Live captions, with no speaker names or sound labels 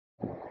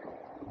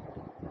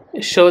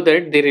Show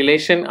that the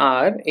relation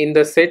R in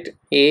the set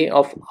A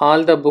of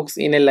all the books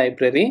in a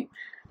library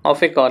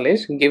of a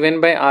college given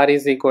by R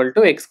is equal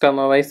to x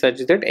comma y such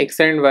that x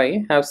and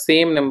y have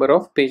same number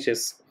of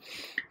pages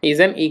is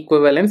an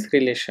equivalence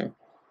relation.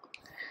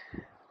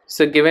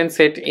 So given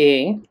set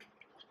A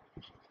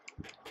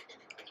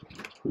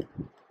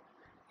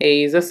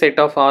is a set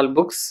of all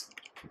books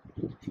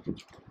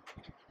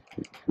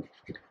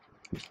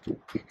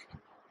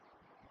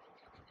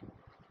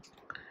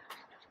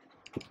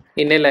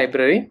in a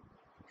library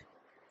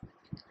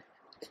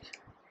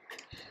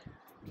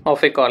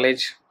of a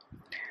college,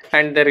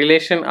 and the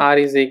relation R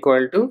is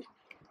equal to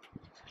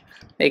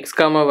x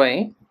comma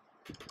y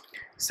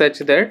such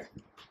that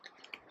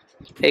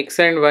x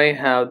and y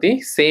have the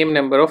same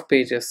number of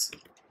pages.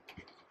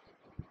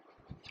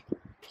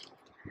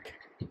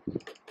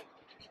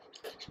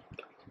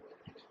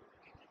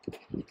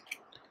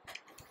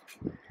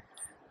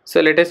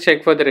 So let us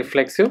check for the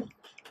reflexive.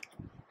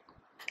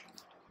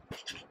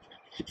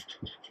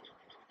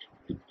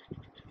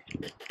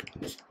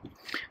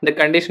 The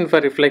condition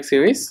for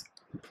reflexive is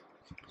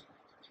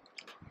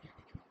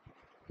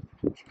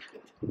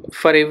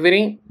for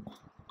every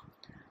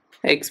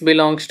x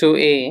belongs to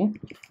A,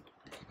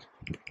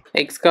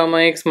 x comma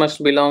x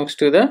must belongs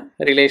to the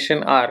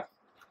relation R.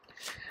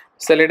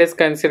 So let us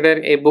consider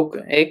a book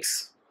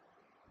X,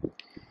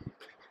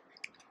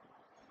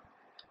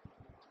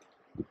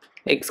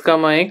 x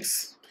comma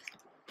x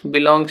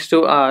belongs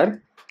to R,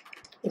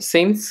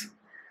 since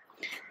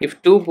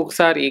if two books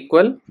are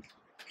equal,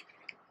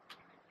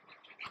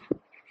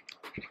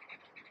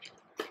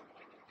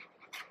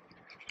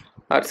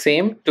 are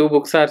same, two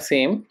books are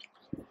same,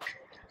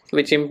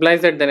 which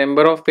implies that the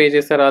number of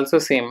pages are also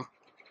same.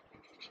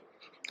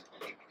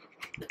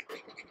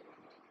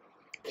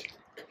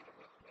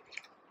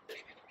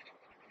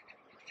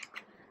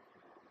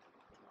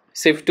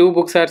 So if two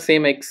books are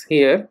same x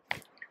here,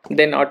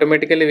 then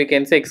automatically we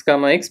can say x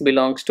comma x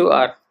belongs to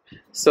R.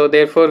 So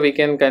therefore we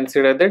can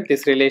consider that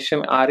this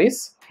relation R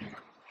is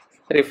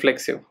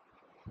reflexive.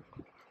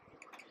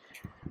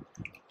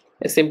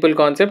 A simple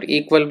concept,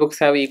 equal books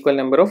have equal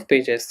number of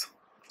pages,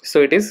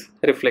 so it is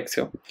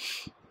reflexive.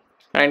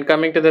 And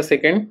coming to the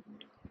second,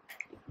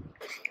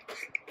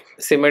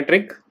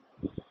 symmetric.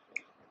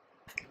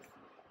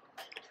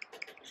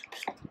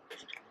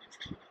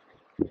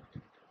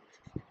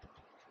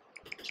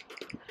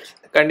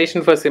 The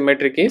condition for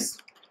symmetric is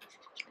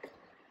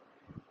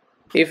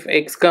if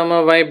x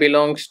comma y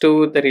belongs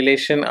to the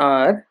relation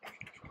R,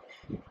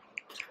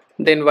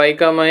 then y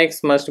comma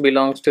x must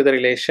belongs to the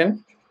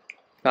relation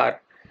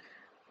R.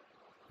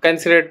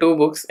 Consider two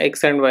books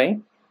x and y.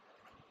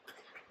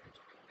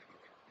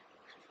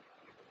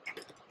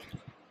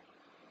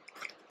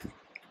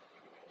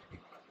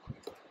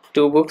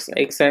 Two books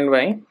x and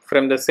y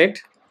from the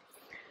set.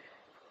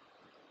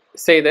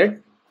 Say that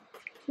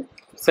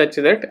such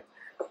that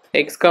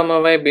x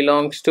comma y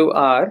belongs to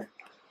R,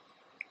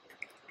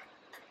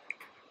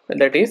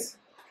 that is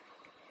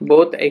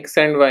both x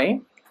and y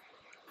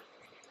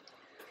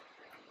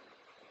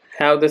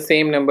have the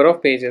same number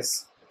of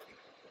pages.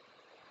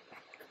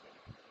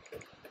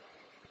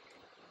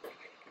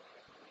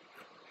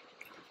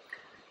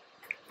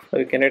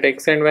 We can write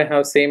x and y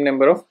have same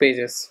number of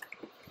pages.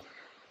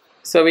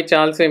 So which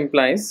also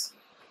implies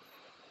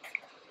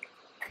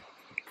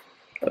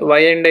y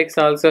and x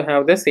also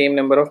have the same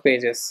number of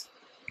pages.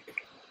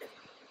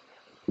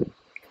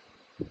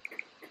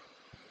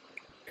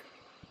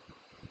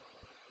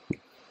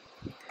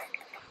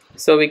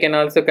 So we can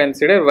also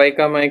consider y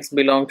comma x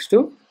belongs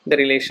to the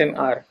relation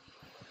R.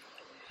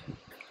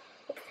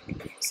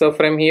 So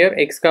from here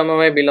x comma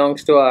y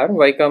belongs to R,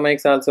 y comma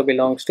x also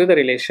belongs to the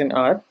relation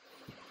R.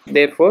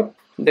 Therefore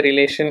the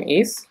relation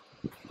is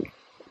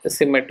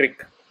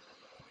symmetric.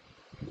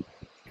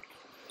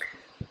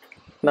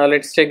 Now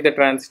let's check the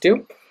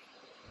transitive.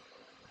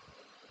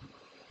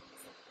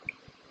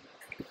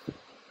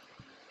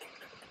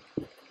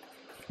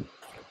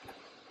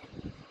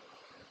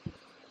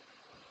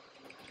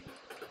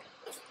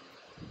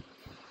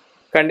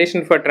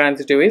 Condition for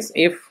transitive is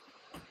if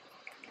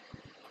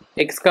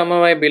x comma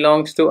y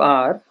belongs to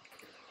R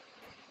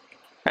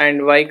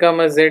and y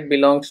comma z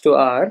belongs to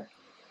R,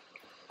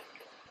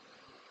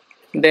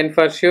 then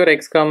for sure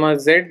x comma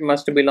z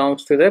must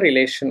belongs to the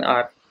relation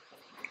R.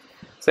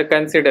 So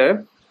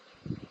consider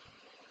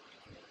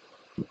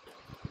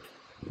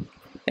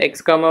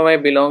x comma y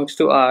belongs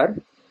to R,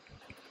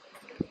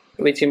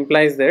 which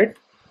implies that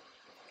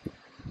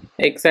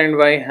x and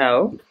y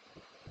have,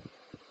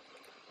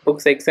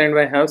 books x and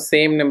y have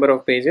same number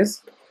of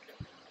pages.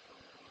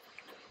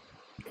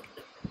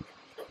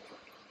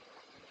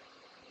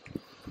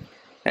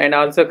 And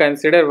also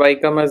consider y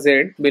comma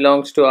z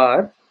belongs to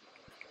R,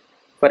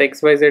 for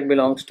xyz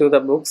belongs to the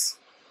books,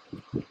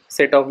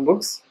 set of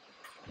books.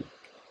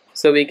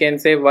 So we can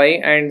say y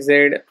and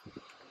z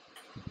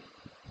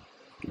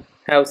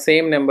have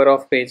same number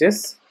of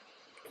pages.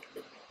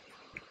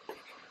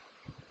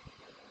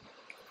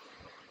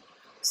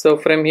 So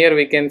from here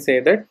we can say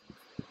that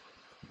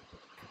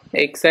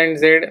x and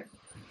z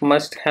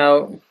must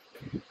have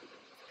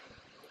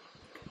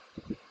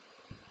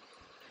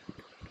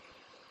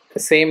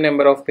same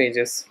number of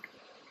pages.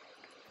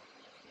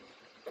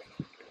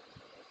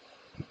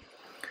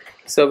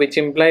 So which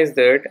implies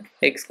that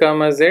x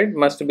comma z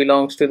must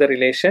belongs to the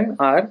relation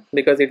R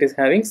because it is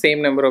having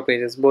same number of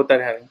pages, both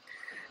are having.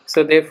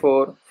 So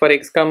therefore for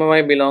x comma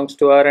y belongs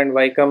to R and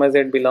y comma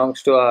z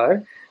belongs to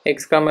R,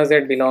 x comma z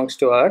belongs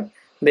to R,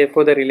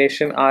 therefore the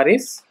relation R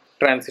is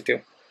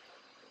transitive.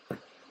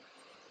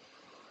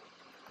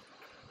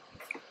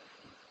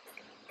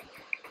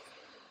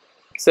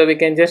 So we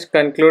can just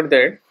conclude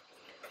that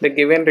the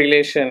given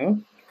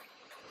relation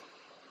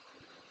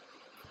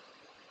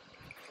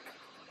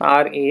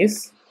R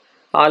is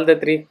all the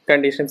three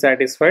conditions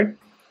satisfied: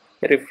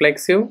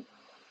 reflexive,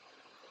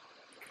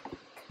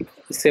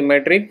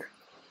 symmetric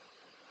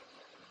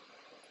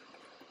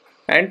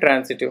and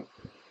transitive.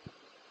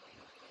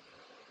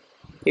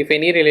 If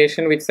any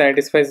relation which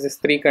satisfies these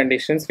three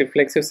conditions,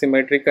 reflexive,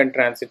 symmetric and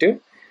transitive,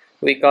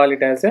 we call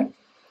it as a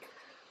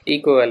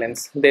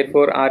equivalence.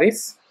 Therefore R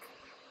is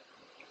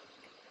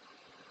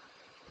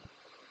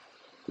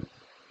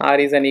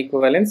an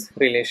equivalence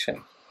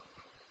relation.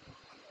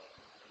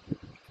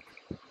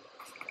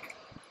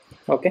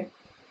 Okay.